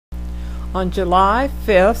On July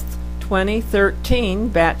 5th, 2013,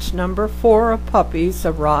 batch number 4 of puppies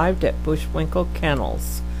arrived at Buschwinkel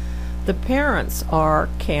Kennels. The parents are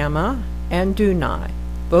Kama and Dunai,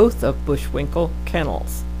 both of Buschwinkel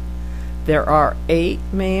Kennels. There are 8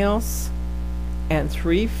 males and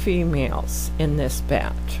 3 females in this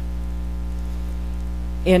batch.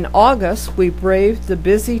 In August, we braved the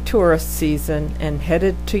busy tourist season and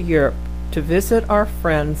headed to Europe to visit our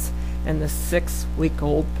friends and the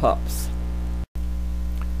 6-week-old pups.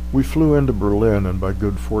 We flew into Berlin, and by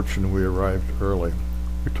good fortune we arrived early.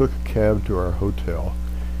 We took a cab to our hotel,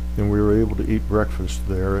 and we were able to eat breakfast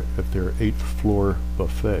there at their 8th floor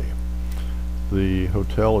buffet. The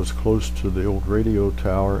hotel is close to the old radio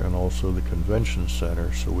tower and also the convention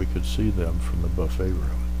center, so we could see them from the buffet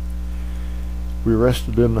room. We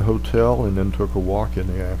rested in the hotel and then took a walk in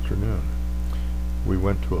the afternoon. We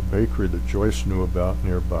went to a bakery that Joyce knew about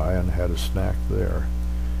nearby and had a snack there.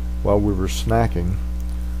 While we were snacking,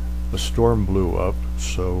 a storm blew up,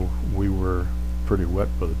 so we were pretty wet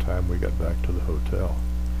by the time we got back to the hotel.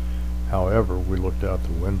 However, we looked out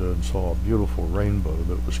the window and saw a beautiful rainbow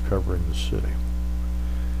that was covering the city.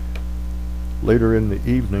 Later in the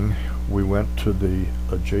evening, we went to the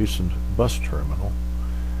adjacent bus terminal,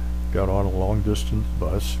 got on a long-distance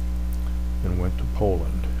bus, and went to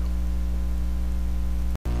Poland.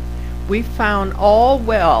 We found all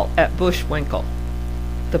well at Buschwinkel.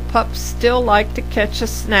 The pups still like to catch a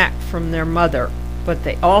snack from their mother, but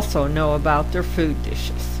they also know about their food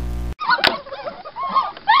dishes.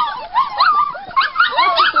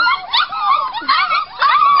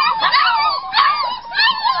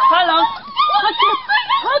 Halo, chodź tu,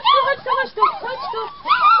 chodź tu.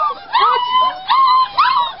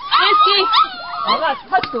 Jeski,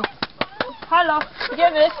 chodź tu. Halo,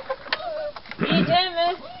 idziemy. Chodźcie.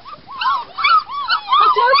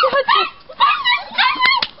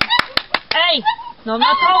 Ej, no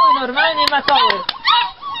matoły, normalnie matoły.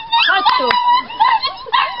 Chodź tu.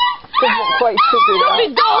 Quite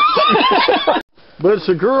Stupid dog. But it's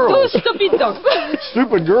the girls! Stupid dog.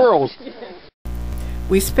 Stupid girls!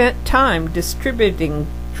 We spent time distributing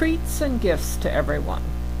treats and gifts to everyone.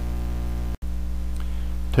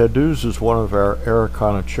 Tadeusz is one of our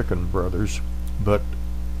Araucana chicken brothers, but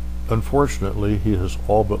unfortunately he has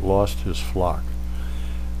all but lost his flock.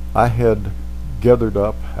 I had gathered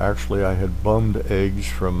up, actually I had bummed eggs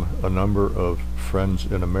from a number of friends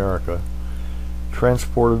in America,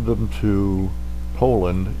 transported them to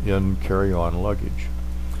Poland in carry-on luggage.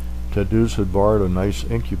 Tadeusz had borrowed a nice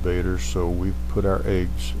incubator, so we put our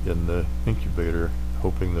eggs in the incubator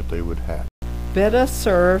hoping that they would hatch. Beta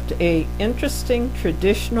served an interesting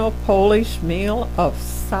traditional Polish meal of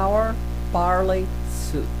sour barley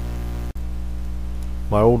soup.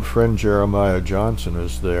 My old friend Jeremiah Johnson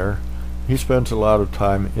is there. He spends a lot of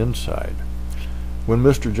time inside. When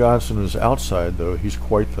Mr. Johnson is outside, though, he's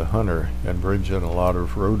quite the hunter and brings in a lot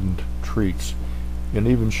of rodent treats and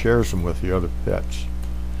even shares them with the other pets.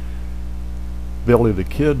 Billy the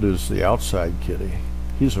Kid is the outside kitty.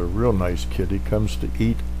 He's a real nice kitty, comes to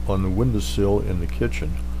eat on the windowsill in the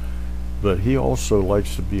kitchen, but he also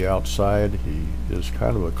likes to be outside. He is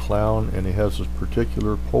kind of a clown, and he has a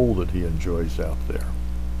particular pole that he enjoys out there.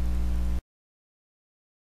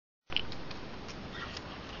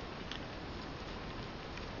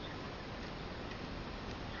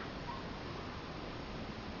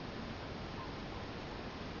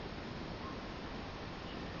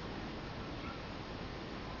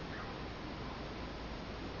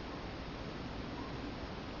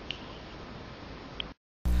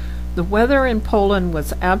 The weather in Poland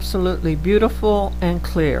was absolutely beautiful and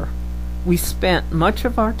clear. We spent much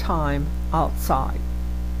of our time outside.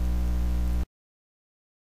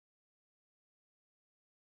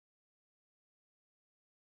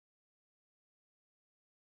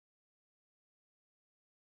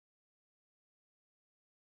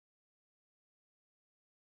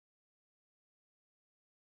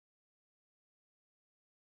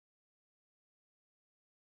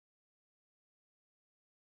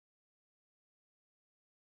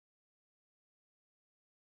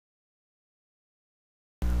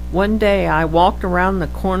 One day I walked around the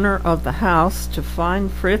corner of the house to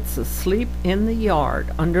find Fritz asleep in the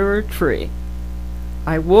yard under a tree.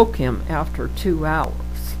 I woke him after 2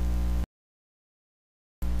 hours.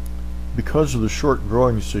 Because of the short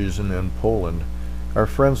growing season in Poland, our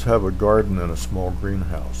friends have a garden and a small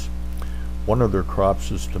greenhouse. One of their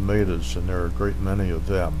crops is tomatoes, and there are a great many of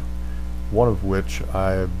them, one of which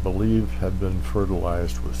I believe had been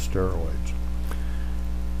fertilized with steroids.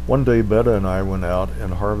 One day Betta and I went out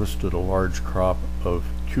and harvested a large crop of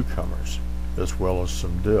cucumbers, as well as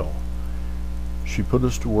some dill. She put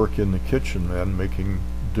us to work in the kitchen then, making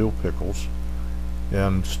dill pickles,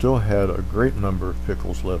 and still had a great number of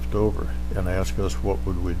pickles left over, and asked us what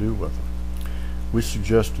would we do with them. We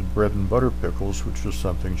suggested bread and butter pickles, which was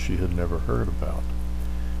something she had never heard about.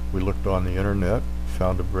 We looked on the internet,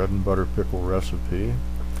 found a bread and butter pickle recipe,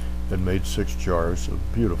 and made 6 jars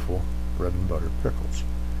of beautiful bread and butter pickles.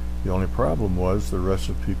 The only problem was the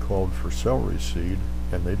recipe called for celery seed,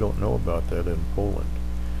 and they don't know about that in Poland.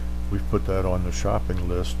 We've put that on the shopping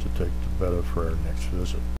list to take to Beta for our next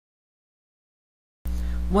visit.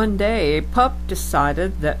 One day, a pup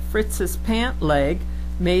decided that Fritz's pant leg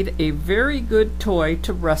made a very good toy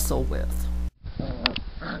to wrestle with.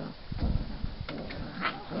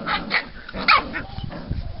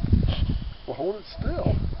 Well, hold it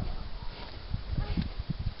still.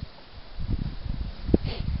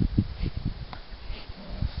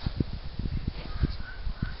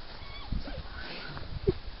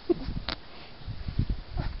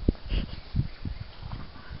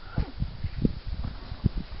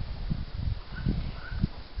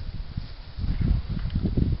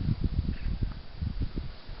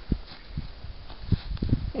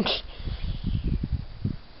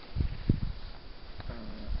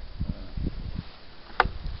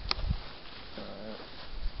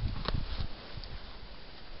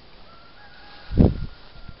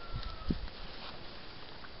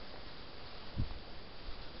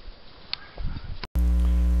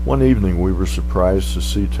 One evening we were surprised to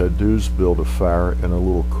see Tadeusz build a fire in a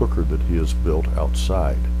little cooker that he has built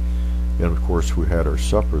outside. And of course we had our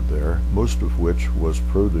supper there, most of which was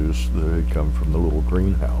produce that had come from the little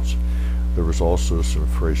greenhouse. There was also some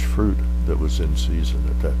fresh fruit that was in season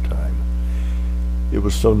at that time. It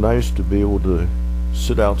was so nice to be able to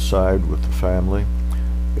sit outside with the family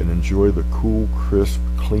and enjoy the cool, crisp,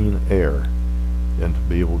 clean air, and to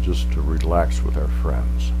be able just to relax with our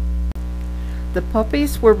friends. The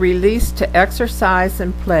puppies were released to exercise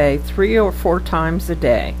and play 3 or 4 times a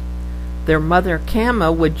day. Their mother Kama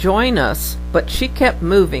would join us, but she kept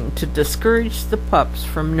moving to discourage the pups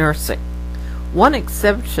from nursing. One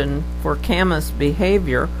exception for Kama's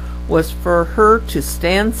behavior was for her to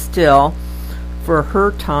stand still for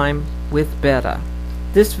her time with Beta.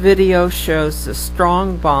 This video shows the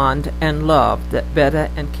strong bond and love that Beta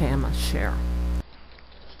and Kama share.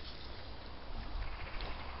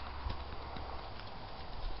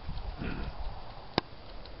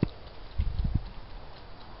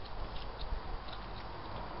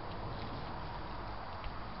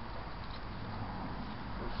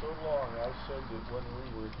 So long, I said that when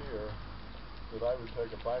we were here, that I would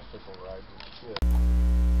take a bicycle ride with the kids.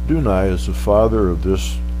 Dunai is the father of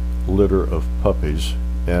this litter of puppies,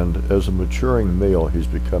 and as a maturing male, he's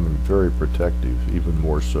becoming very protective, even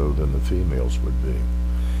more so than the females would be.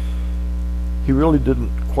 He really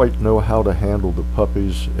didn't quite know how to handle the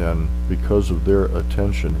puppies, and because of their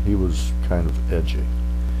attention, he was kind of edgy.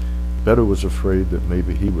 Beta was afraid that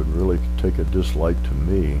maybe he would really take a dislike to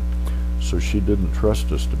me, so she didn't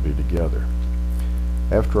trust us to be together.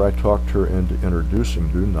 After I talked her into introducing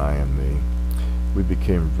Dunai and me, we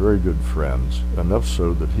became very good friends, enough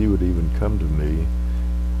so that he would even come to me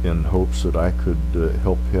in hopes that I could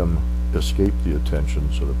help him escape the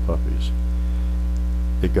attentions of the puppies.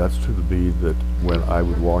 It got to be that when I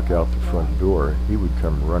would walk out the front door, he would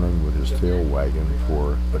come running with his tail wagging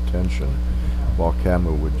for attention, while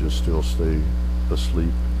Kama would just still stay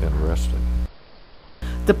asleep and resting.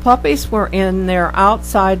 The puppies were in their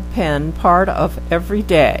outside pen part of every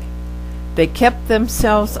day. They kept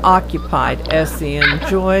themselves occupied as they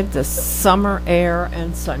enjoyed the summer air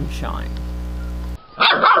and sunshine.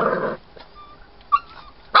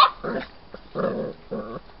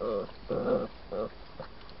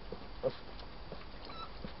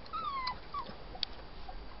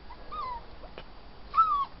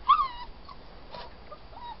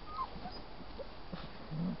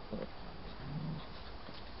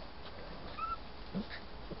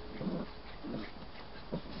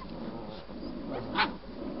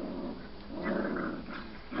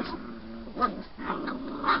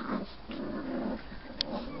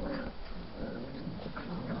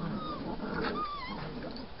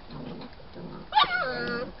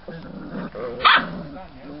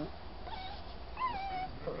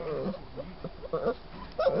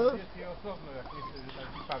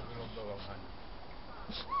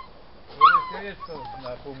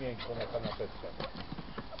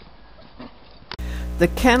 The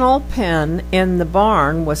kennel pen in the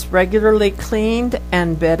barn was regularly cleaned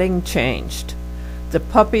and bedding changed. The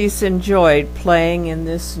puppies enjoyed playing in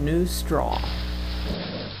this new straw.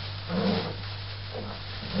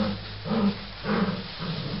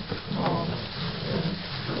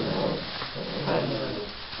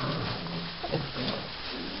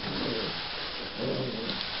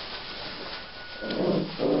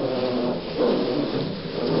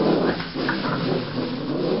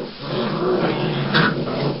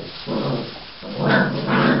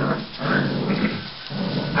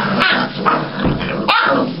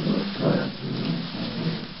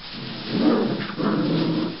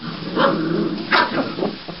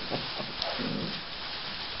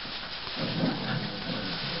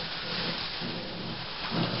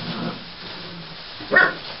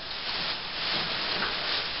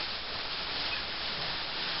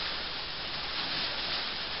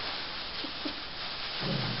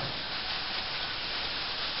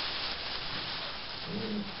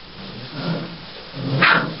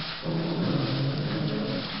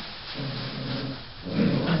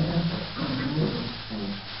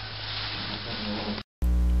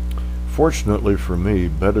 Fortunately for me,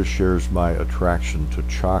 Betta shares my attraction to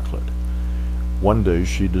chocolate. One day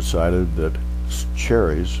she decided that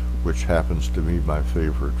cherries, which happens to be my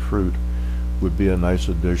favorite fruit, would be a nice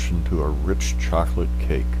addition to a rich chocolate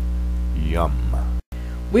cake. Yum.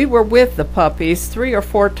 We were with the puppies 3 or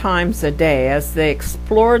 4 times a day as they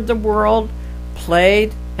explored the world,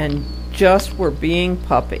 played, and just were being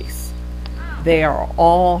puppies. They are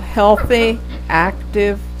all healthy,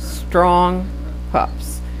 active, strong pups.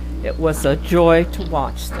 It was a joy to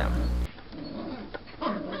watch them.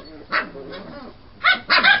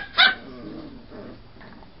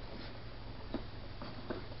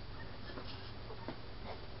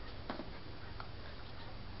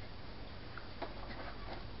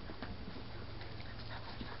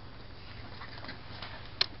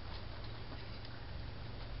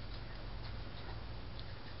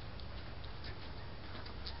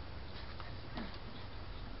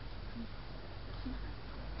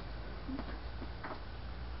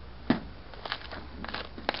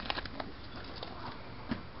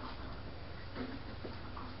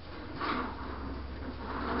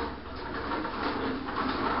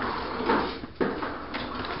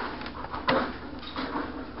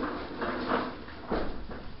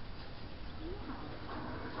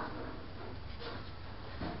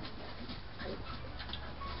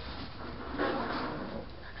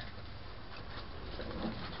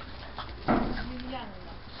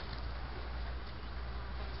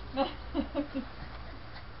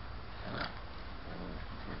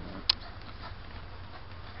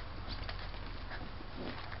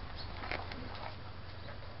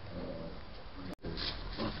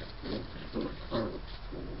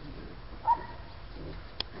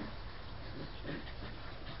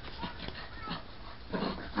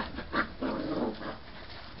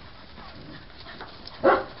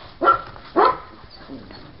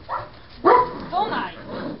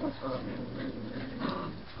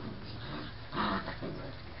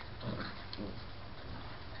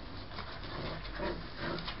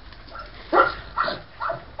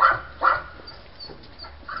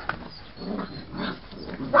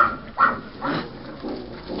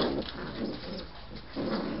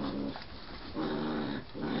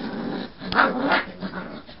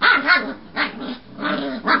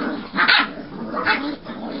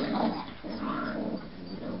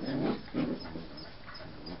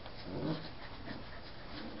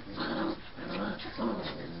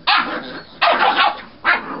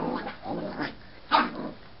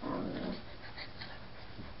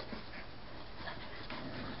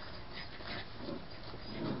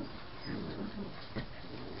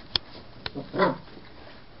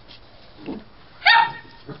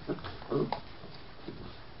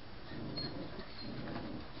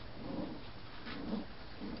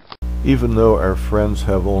 Even though our friends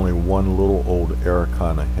have only one little old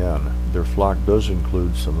Araucana hen, their flock does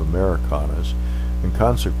include some Americanas, and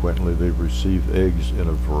consequently they receive eggs in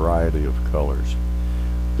a variety of colors.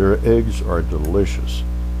 Their eggs are delicious,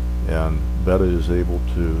 and Betta is able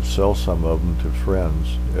to sell some of them to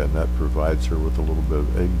friends, and that provides her with a little bit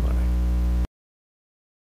of egg money.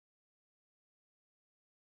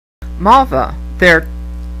 Mava, their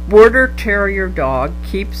Border Terrier dog,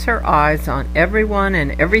 keeps her eyes on everyone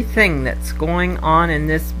and everything that's going on in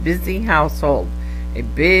this busy household. A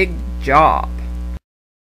big job.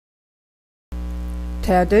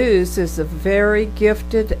 Tadeusz is a very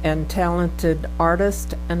gifted and talented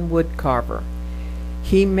artist and woodcarver.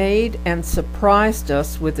 He made and surprised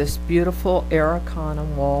us with this beautiful Araucana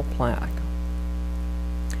wall plaque.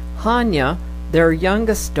 Hanya, their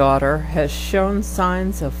youngest daughter, has shown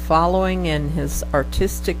signs of following in his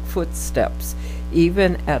artistic footsteps,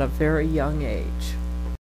 even at a very young age.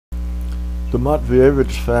 The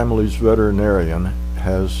Matvievich family's veterinarian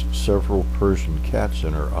has several Persian cats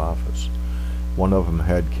in her office. One of them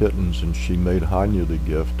had kittens, and she made Hanya the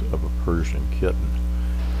gift of a Persian kitten.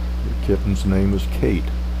 The kitten's name is Kate.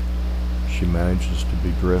 She manages to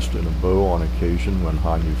be dressed in a bow on occasion when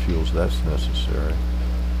Hanya feels that's necessary.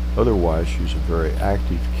 Otherwise, she's a very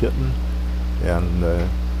active kitten and a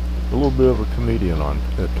little bit of a comedian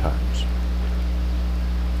at times.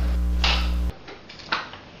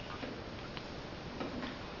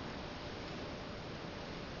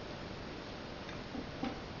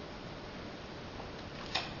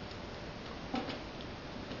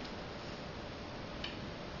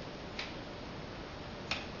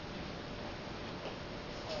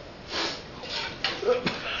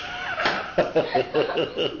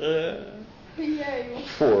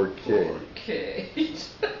 Poor Kate. Kate.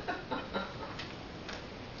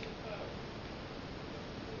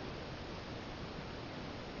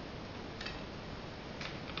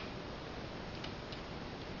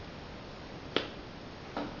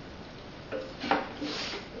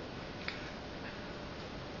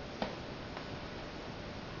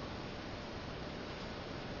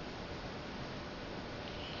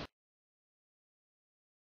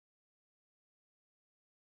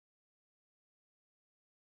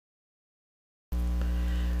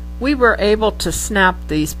 We were able to snap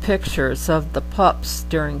these pictures of the pups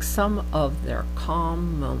during some of their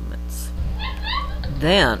calm moments.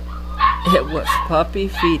 Then it was puppy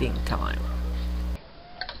feeding time.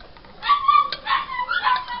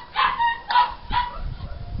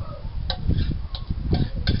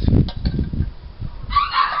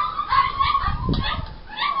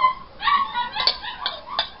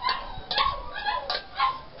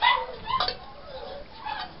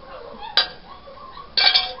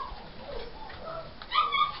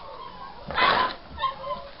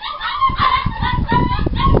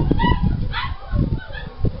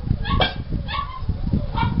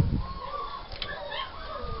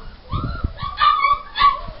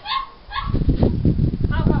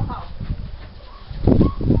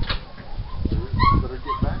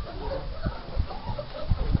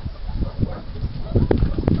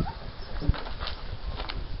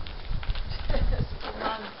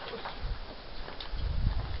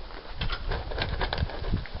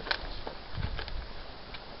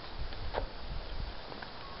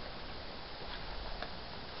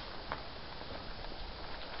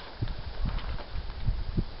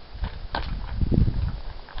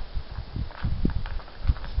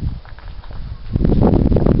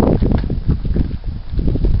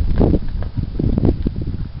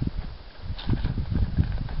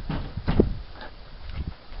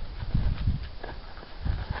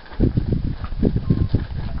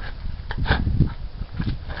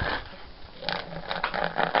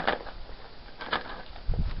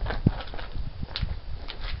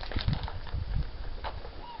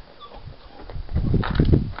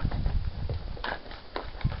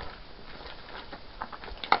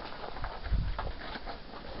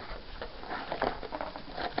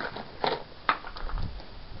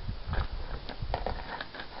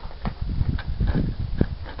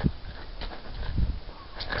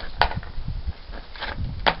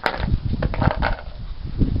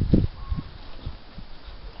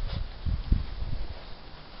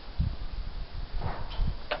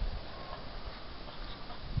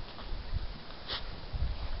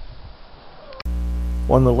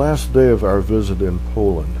 On the last day of our visit in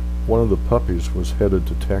Poland, one of the puppies was headed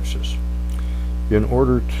to Texas. In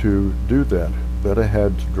order to do that, Betta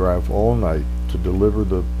had to drive all night to deliver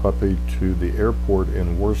the puppy to the airport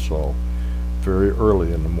in Warsaw very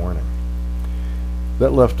early in the morning.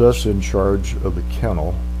 That left us in charge of the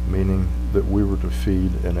kennel, meaning that we were to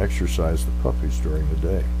feed and exercise the puppies during the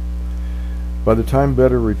day. By the time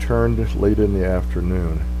Betta returned late in the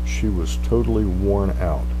afternoon, she was totally worn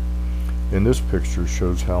out. And this picture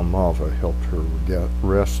shows how Malva helped her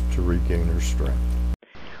rest to regain her strength.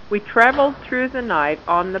 We traveled through the night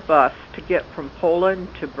on the bus to get from Poland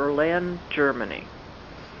to Berlin, Germany.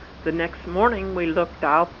 The next morning we looked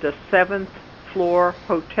out the 7th floor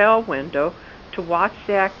hotel window to watch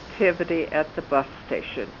the activity at the bus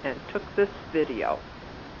station and took this video.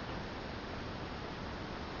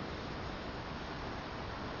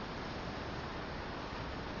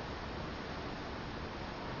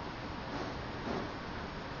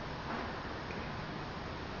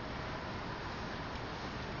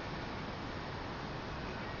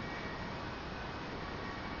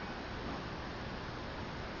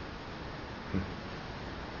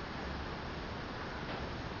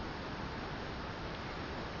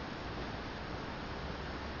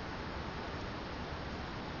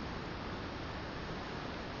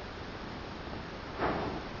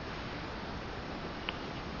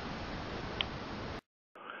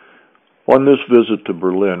 On this visit to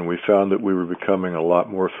Berlin, we found that we were becoming a lot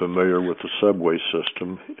more familiar with the subway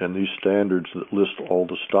system, and these standards that list all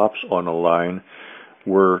the stops on a line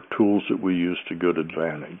were tools that we used to good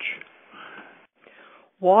advantage.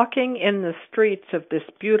 Walking in the streets of this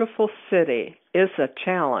beautiful city is a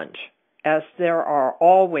challenge, as there are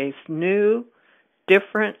always new,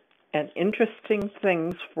 different, and interesting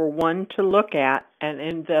things for one to look at and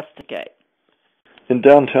investigate. In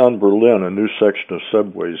downtown Berlin, a new section of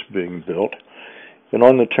subway is being built, and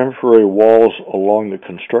on the temporary walls along the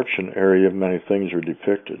construction area, many things are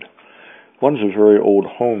depicted. One's a very old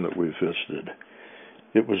home that we visited.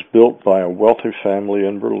 It was built by a wealthy family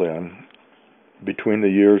in Berlin between the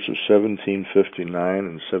years of 1759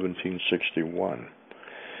 and 1761.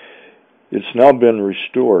 It's now been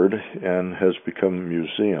restored and has become a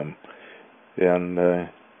museum, and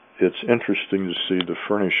it's interesting to see the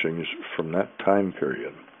furnishings from that time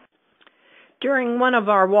period. During one of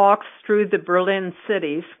our walks through the Berlin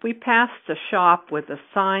cities, we passed a shop with a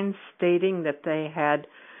sign stating that they had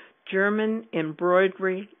German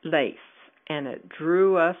embroidery lace, and it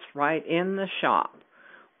drew us right in the shop.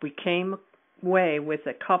 We came away with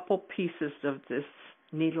a couple pieces of this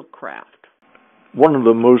needlecraft. One of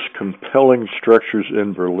the most compelling structures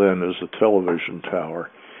in Berlin is the television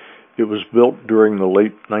tower. It was built during the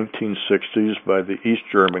late 1960s by the East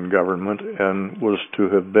German government and was to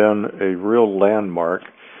have been a real landmark,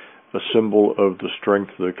 a symbol of the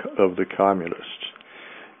strength of the communists.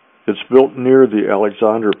 It's built near the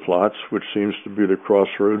Alexanderplatz, which seems to be the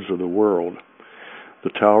crossroads of the world. The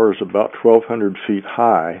tower is about 1,200 feet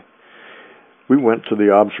high. We went to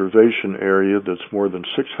the observation area that's more than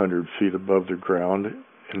 600 feet above the ground,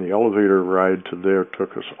 and the elevator ride to there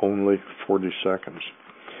took us only 40 seconds.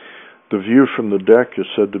 The view from the deck is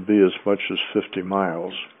said to be as much as 50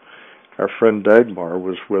 miles. Our friend Dagmar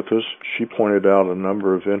was with us. She pointed out a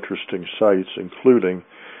number of interesting sites, including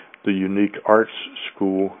the unique arts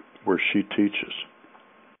school where she teaches.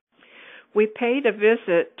 We paid a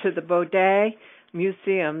visit to the Bode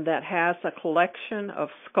Museum that has a collection of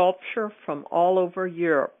sculpture from all over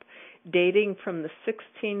Europe, dating from the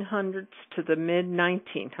 1600s to the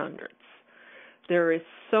mid-1900s. There is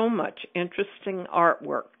so much interesting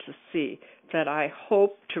artwork to see that I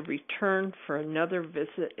hope to return for another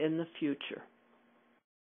visit in the future.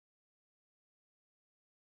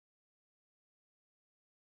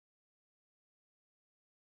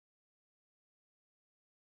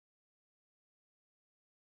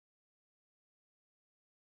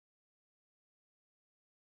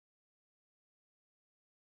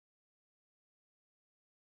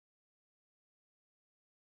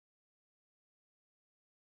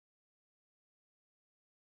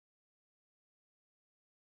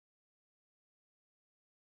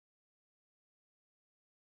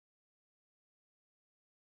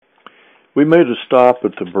 We made a stop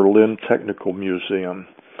at the Berlin Technical Museum.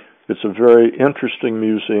 It's a very interesting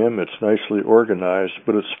museum. It's nicely organized,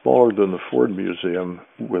 but it's smaller than the Ford Museum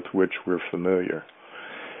with which we're familiar.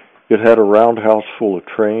 It had a roundhouse full of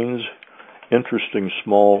trains, interesting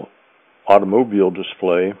small automobile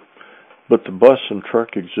display, but the bus and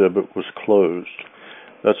truck exhibit was closed.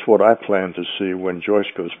 That's what I plan to see when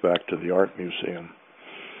Joyce goes back to the art museum.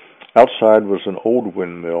 Outside was an old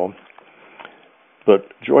windmill,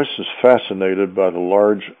 but Joyce is fascinated by the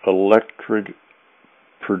large electric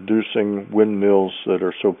producing windmills that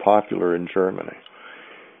are so popular in Germany.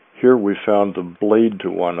 Here we found the blade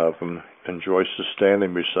to one of them, and Joyce is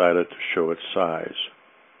standing beside it to show its size.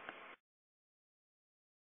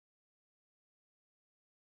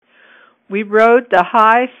 We rode the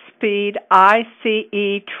high-speed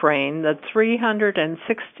ICE train the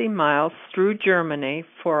 360 miles through Germany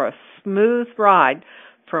for a smooth ride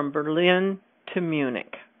from Berlin to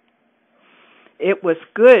Munich. It was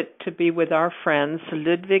good to be with our friends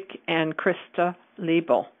Ludwig and Christa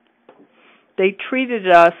Liebel. They treated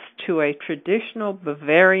us to a traditional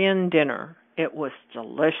Bavarian dinner. It was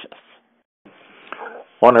delicious.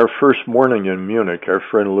 On our first morning in Munich, our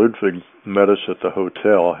friend Ludwig met us at the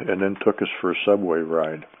hotel and then took us for a subway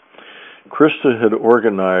ride. Christa had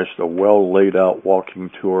organized a well-laid-out walking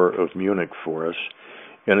tour of Munich for us,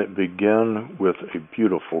 and it began with a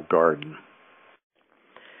beautiful garden.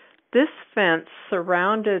 This fence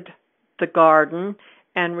surrounded the garden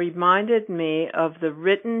and reminded me of the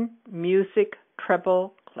written music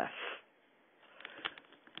treble clef.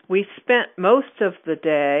 We spent most of the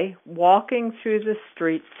day walking through the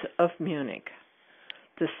streets of Munich.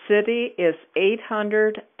 The city is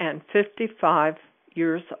 855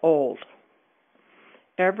 years old.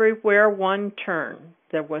 Everywhere one turned,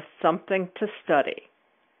 there was something to study.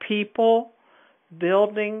 People,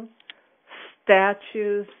 buildings,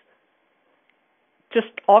 statues, just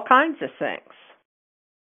all kinds of things.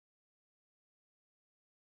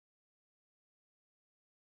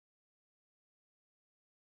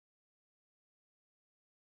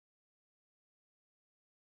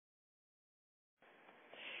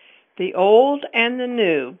 The old and the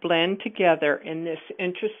new blend together in this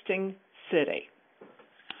interesting city.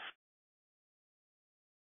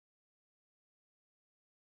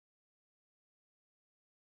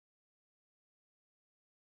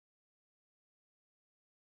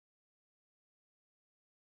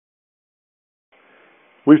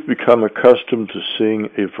 We've become accustomed to seeing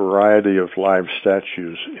a variety of live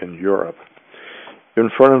statues in Europe.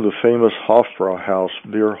 In front of the famous Hofbrauhaus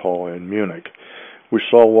beer hall in Munich, we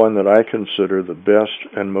saw one that I consider the best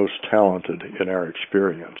and most talented in our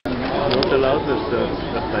experience.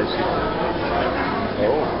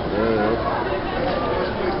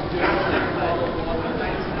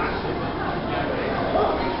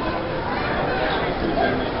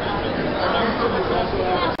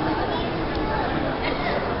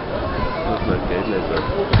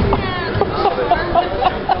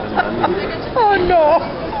 Oh no!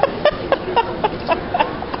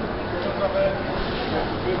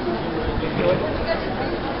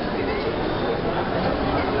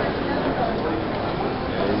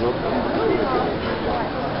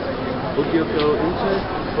 you go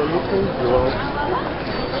into for looking?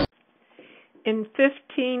 In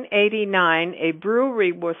 1589, a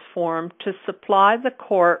brewery was formed to supply the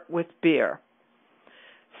court with beer.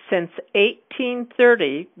 Since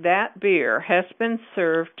 1830, that beer has been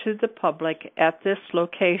served to the public at this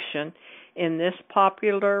location in this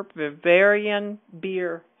popular Bavarian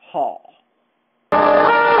beer hall.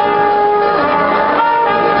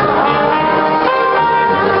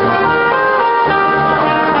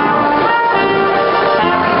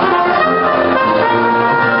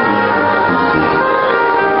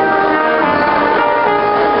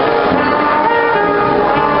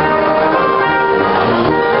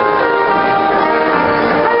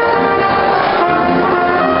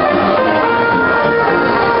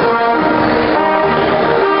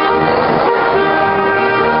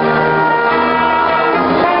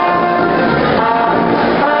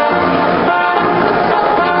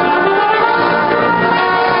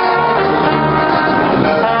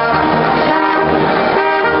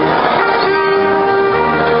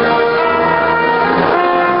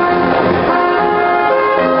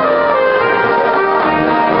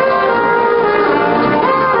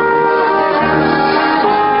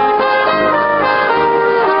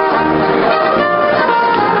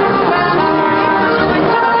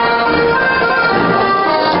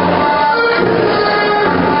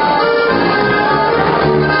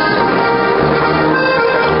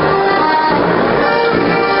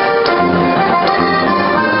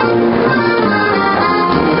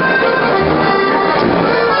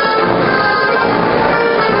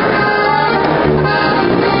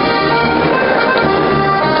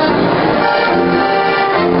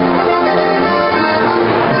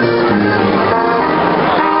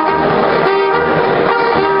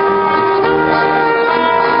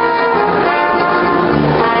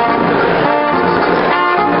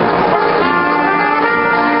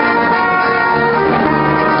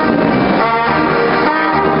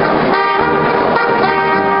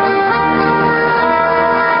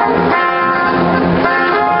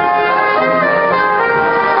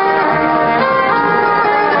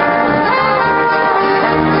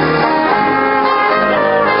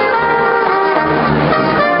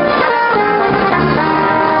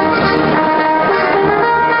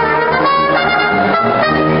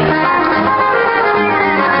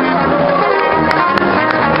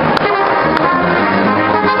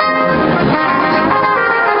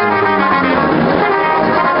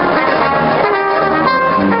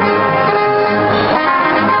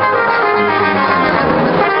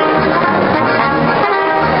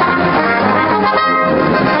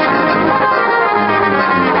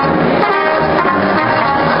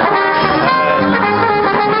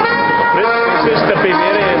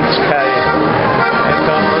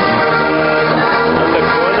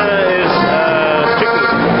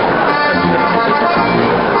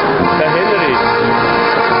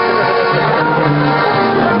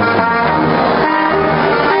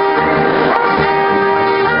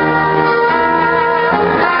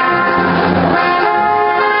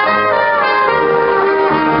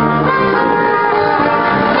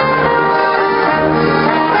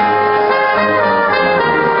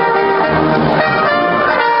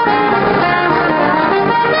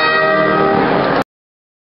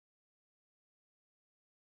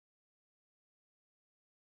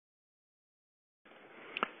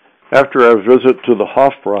 After our visit to the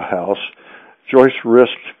Hofbrauhaus, Joyce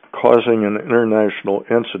risked causing an international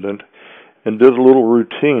incident and did a little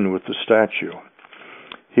routine with the statue.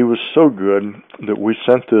 He was so good that we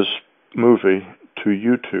sent this movie to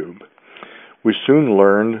YouTube. We soon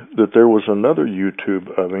learned that there was another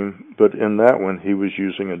YouTube of him, but in that one he was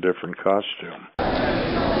using a different costume.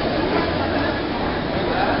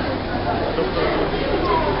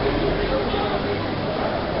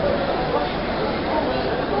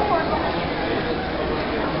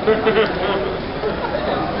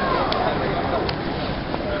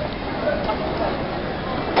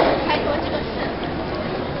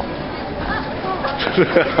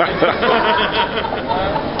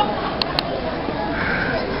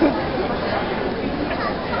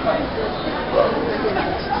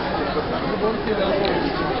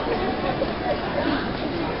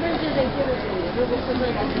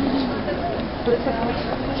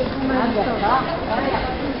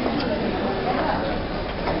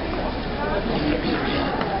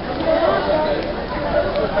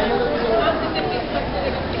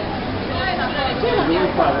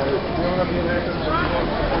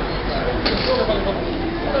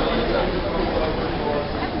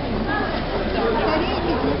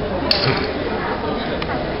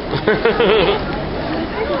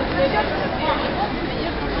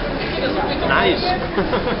 Nice.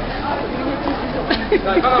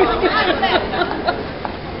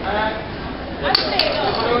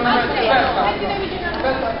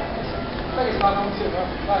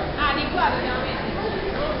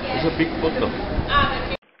 It's a big photo.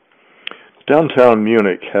 Downtown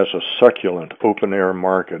Munich has a succulent open-air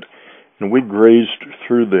market, and we grazed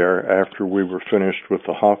through there after we were finished with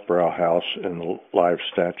the Hofbrauhaus and the live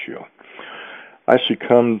statue. I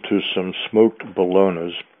succumbed to some smoked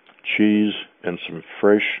bolognas, cheese, and some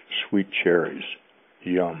fresh sweet cherries.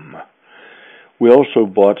 Yum. We also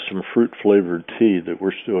bought some fruit-flavored tea that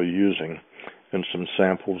we're still using, and some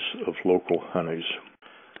samples of local honeys.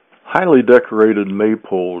 Highly decorated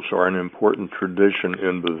maypoles are an important tradition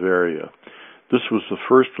in Bavaria. This was the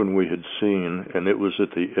first one we had seen, and it was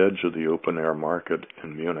at the edge of the open-air market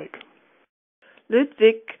in Munich.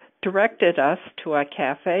 Ludwig directed us to a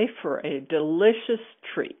cafe for a delicious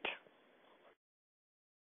treat.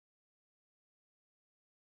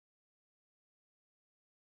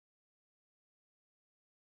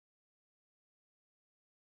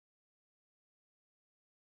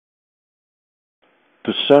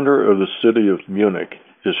 The center of the city of Munich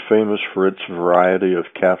is famous for its variety of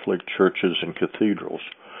Catholic churches and cathedrals.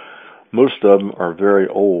 Most of them are very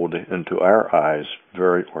old and, to our eyes,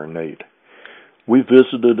 very ornate. We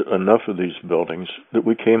visited enough of these buildings that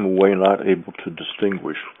we came away not able to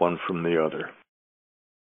distinguish one from the other.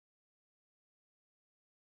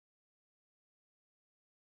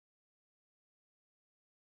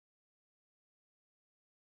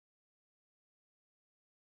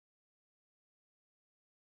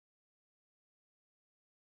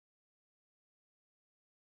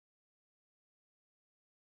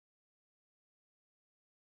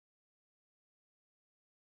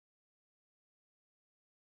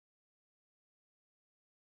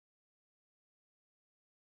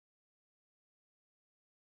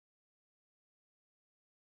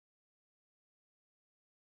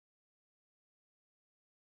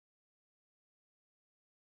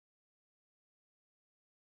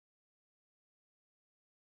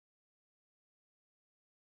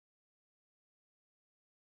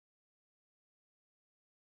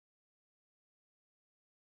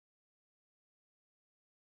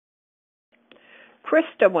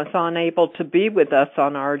 Krista was unable to be with us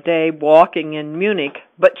on our day walking in Munich,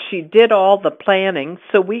 but she did all the planning,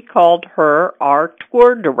 so we called her our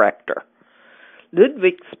tour director.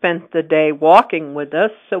 Ludwig spent the day walking with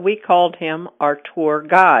us, so we called him our tour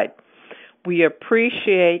guide. We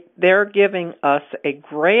appreciate their giving us a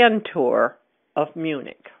grand tour of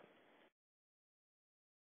Munich.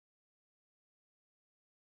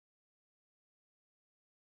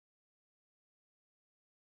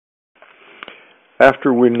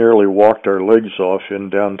 After we nearly walked our legs off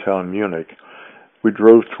in downtown Munich, we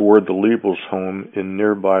drove toward the Liebels home in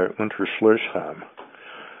nearby Unterschleißheim.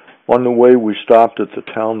 On the way, we stopped at the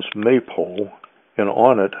town's maypole, and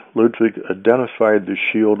on it, Ludwig identified the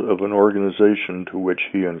shield of an organization to which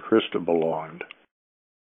he and Krista belonged.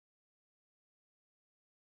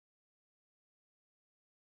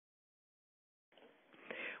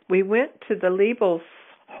 We went to the Liebels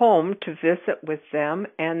home to visit with them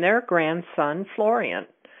and their grandson, Florian.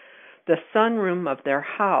 The sunroom of their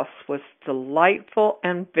house was delightful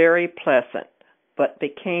and very pleasant, but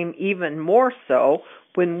became even more so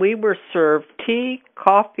when we were served tea,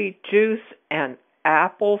 coffee, juice, and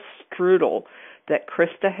apple strudel that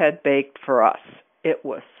Krista had baked for us. It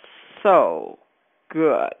was so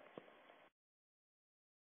good.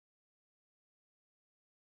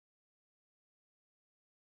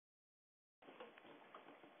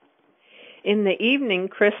 In the evening,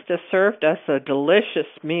 Krista served us a delicious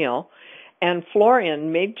meal, and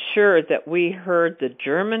Florian made sure that we heard the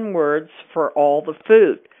German words for all the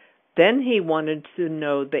food. Then he wanted to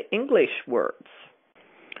know the English words.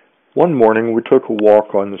 One morning, we took a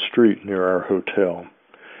walk on the street near our hotel.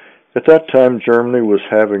 At that time, Germany was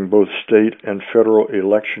having both state and federal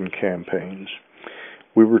election campaigns.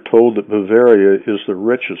 We were told that Bavaria is the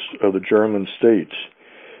richest of the German states,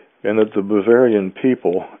 and that the Bavarian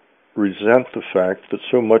people resent the fact that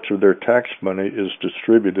so much of their tax money is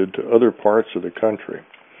distributed to other parts of the country.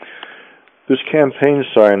 This campaign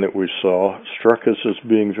sign that we saw struck us as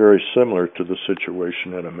being very similar to the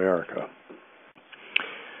situation in America.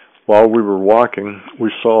 While we were walking,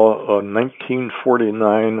 we saw a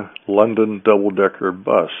 1949 London double-decker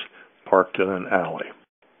bus parked in an alley.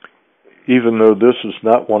 Even though this is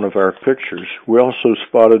not one of our pictures, we also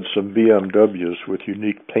spotted some BMWs with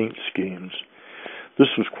unique paint schemes. This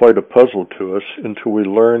was quite a puzzle to us until we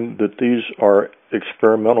learned that these are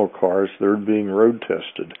experimental cars that are being road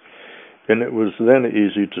tested, and it was then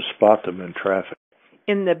easy to spot them in traffic.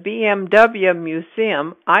 In the BMW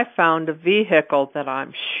Museum, I found a vehicle that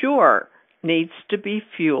I'm sure needs to be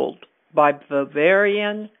fueled by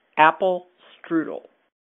Bavarian apple strudel.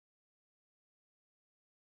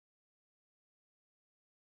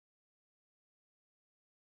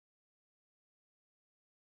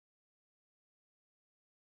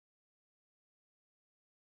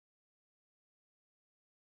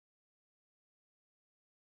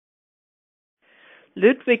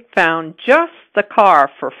 Ludwig found just the car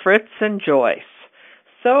for Fritz and Joyce,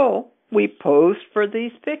 so we posed for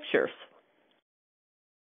these pictures.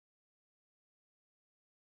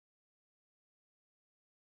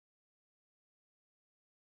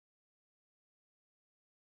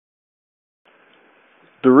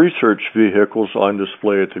 The research vehicles on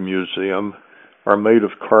display at the museum are made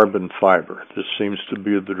of carbon fiber. This seems to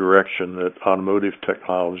be the direction that automotive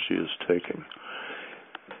technology is taking.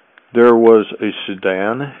 There was a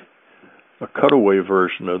sedan, a cutaway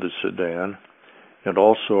version of the sedan, and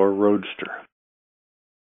also a roadster.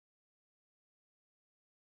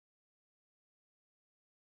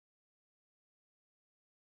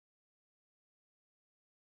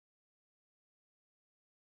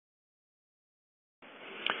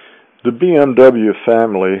 The BMW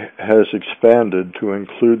family has expanded to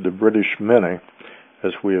include the British Mini,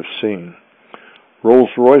 as we have seen.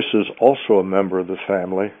 Rolls-Royce is also a member of the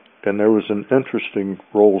family, and there was an interesting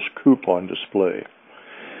Rolls coupe on display.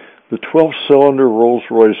 The 12-cylinder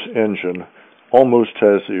Rolls-Royce engine almost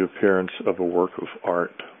has the appearance of a work of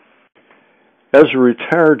art. As a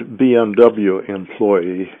retired BMW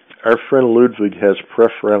employee, our friend Ludwig has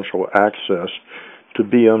preferential access to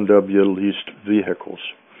BMW leased vehicles.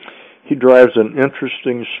 He drives an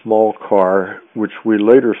interesting small car, which we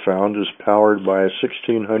later found is powered by a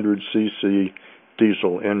 1600cc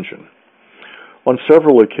diesel engine. On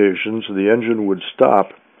several occasions, the engine would stop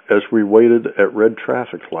as we waited at red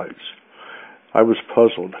traffic lights. I was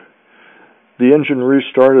puzzled. The engine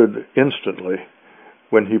restarted instantly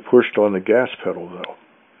when he pushed on the gas pedal, though.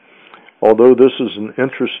 Although this is an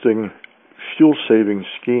interesting fuel-saving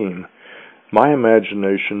scheme, my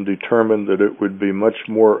imagination determined that it would be much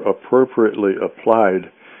more appropriately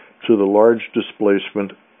applied to the large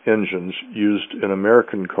displacement engines used in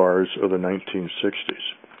American cars of the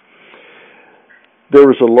 1960s. There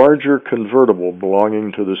was a larger convertible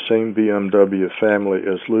belonging to the same BMW family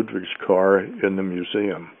as Ludwig's car in the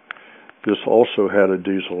museum. This also had a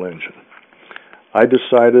diesel engine. I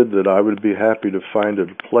decided that I would be happy to find it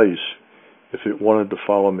a place if it wanted to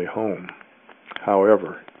follow me home.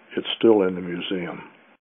 However, it's still in the museum.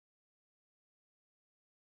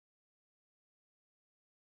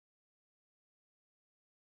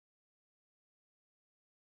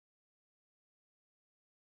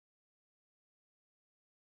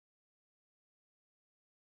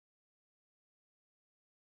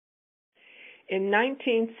 In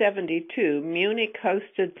 1972, Munich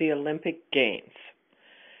hosted the Olympic Games.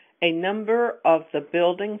 A number of the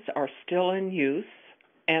buildings are still in use,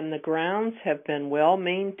 and the grounds have been well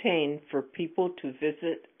maintained for people to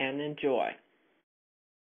visit and enjoy.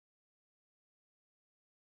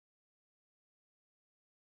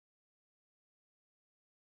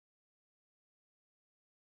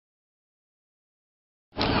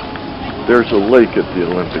 There's a lake at the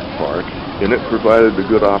Olympic Park, and it provided a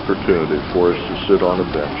good opportunity for us to sit on a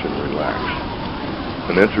bench and relax.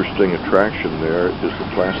 An interesting attraction there is the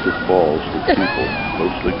plastic balls that people,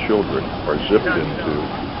 mostly children, are zipped into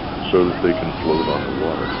so that they can float on the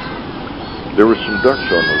water. There were some ducks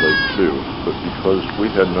on the lake too, but because we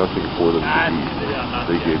had nothing for them to eat,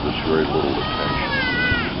 they gave us very little attention.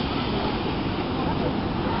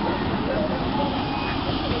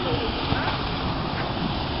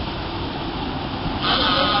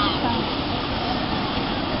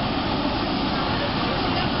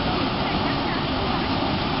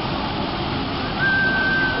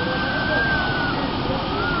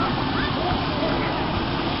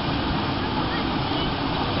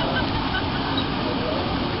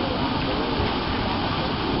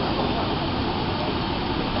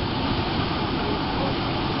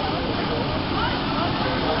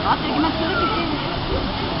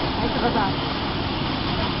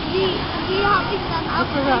 Wie habe ich dann auch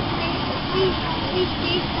wie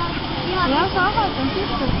steht das? Ja, Fahrrad, dann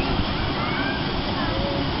siehst du.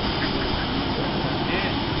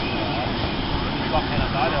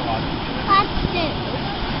 Katze.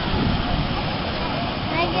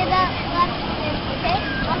 Wenn ihr da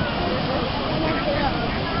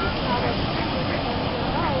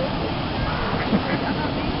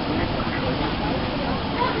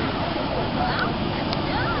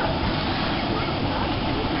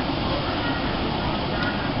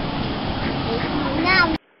Na.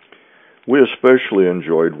 We especially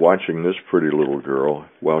enjoyed watching this pretty little girl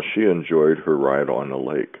while she enjoyed her ride on the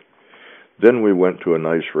lake. Then we went to a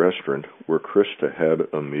nice restaurant where Krista had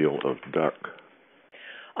a meal of duck.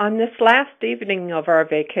 On this last evening of our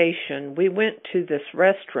vacation, we went to this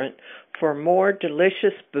restaurant for more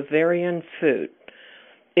delicious Bavarian food.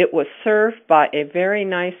 It was served by a very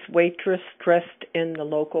nice waitress dressed in the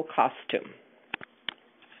local costume.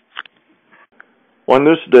 On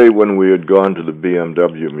this day when we had gone to the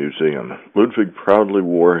BMW museum, Ludwig proudly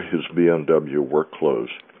wore his BMW work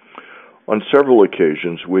clothes. On several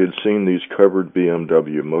occasions, we had seen these covered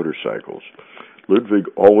BMW motorcycles. Ludwig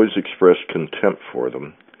always expressed contempt for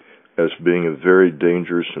them as being a very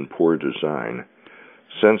dangerous and poor design,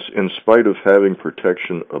 since in spite of having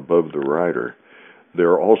protection above the rider, they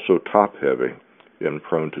are also top-heavy and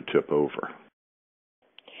prone to tip over.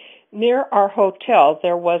 Near our hotel,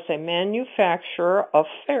 there was a manufacturer of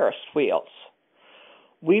Ferris wheels.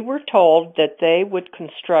 We were told that they would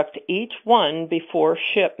construct each one before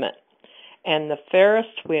shipment, and the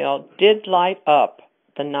Ferris wheel did light up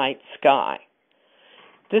the night sky.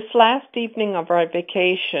 This last evening of our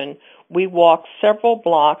vacation, we walked several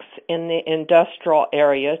blocks in the industrial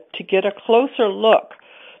area to get a closer look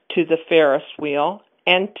to the Ferris wheel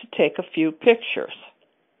and to take a few pictures.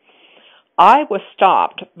 I was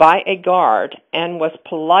stopped by a guard and was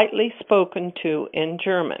politely spoken to in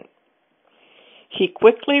German. He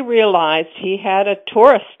quickly realized he had a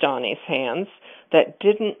tourist on his hands that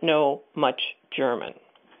didn't know much German.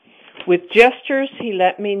 With gestures, he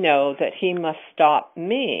let me know that he must stop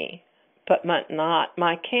me, but not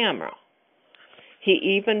my camera.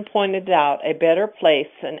 He even pointed out a better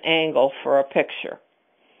place and angle for a picture.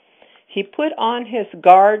 He put on his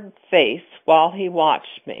guard face while he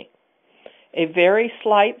watched me. A very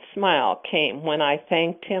slight smile came when I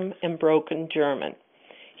thanked him in broken German.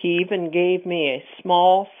 He even gave me a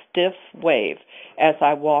small, stiff wave as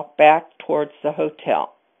I walked back towards the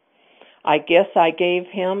hotel. I guess I gave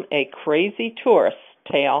him a crazy tourist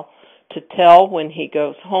tale to tell when he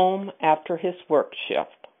goes home after his work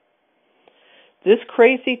shift. This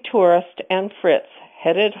crazy tourist and Fritz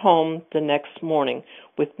headed home the next morning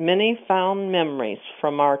with many fond memories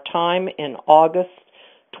from our time in August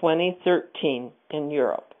 2013 in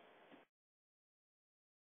Europe.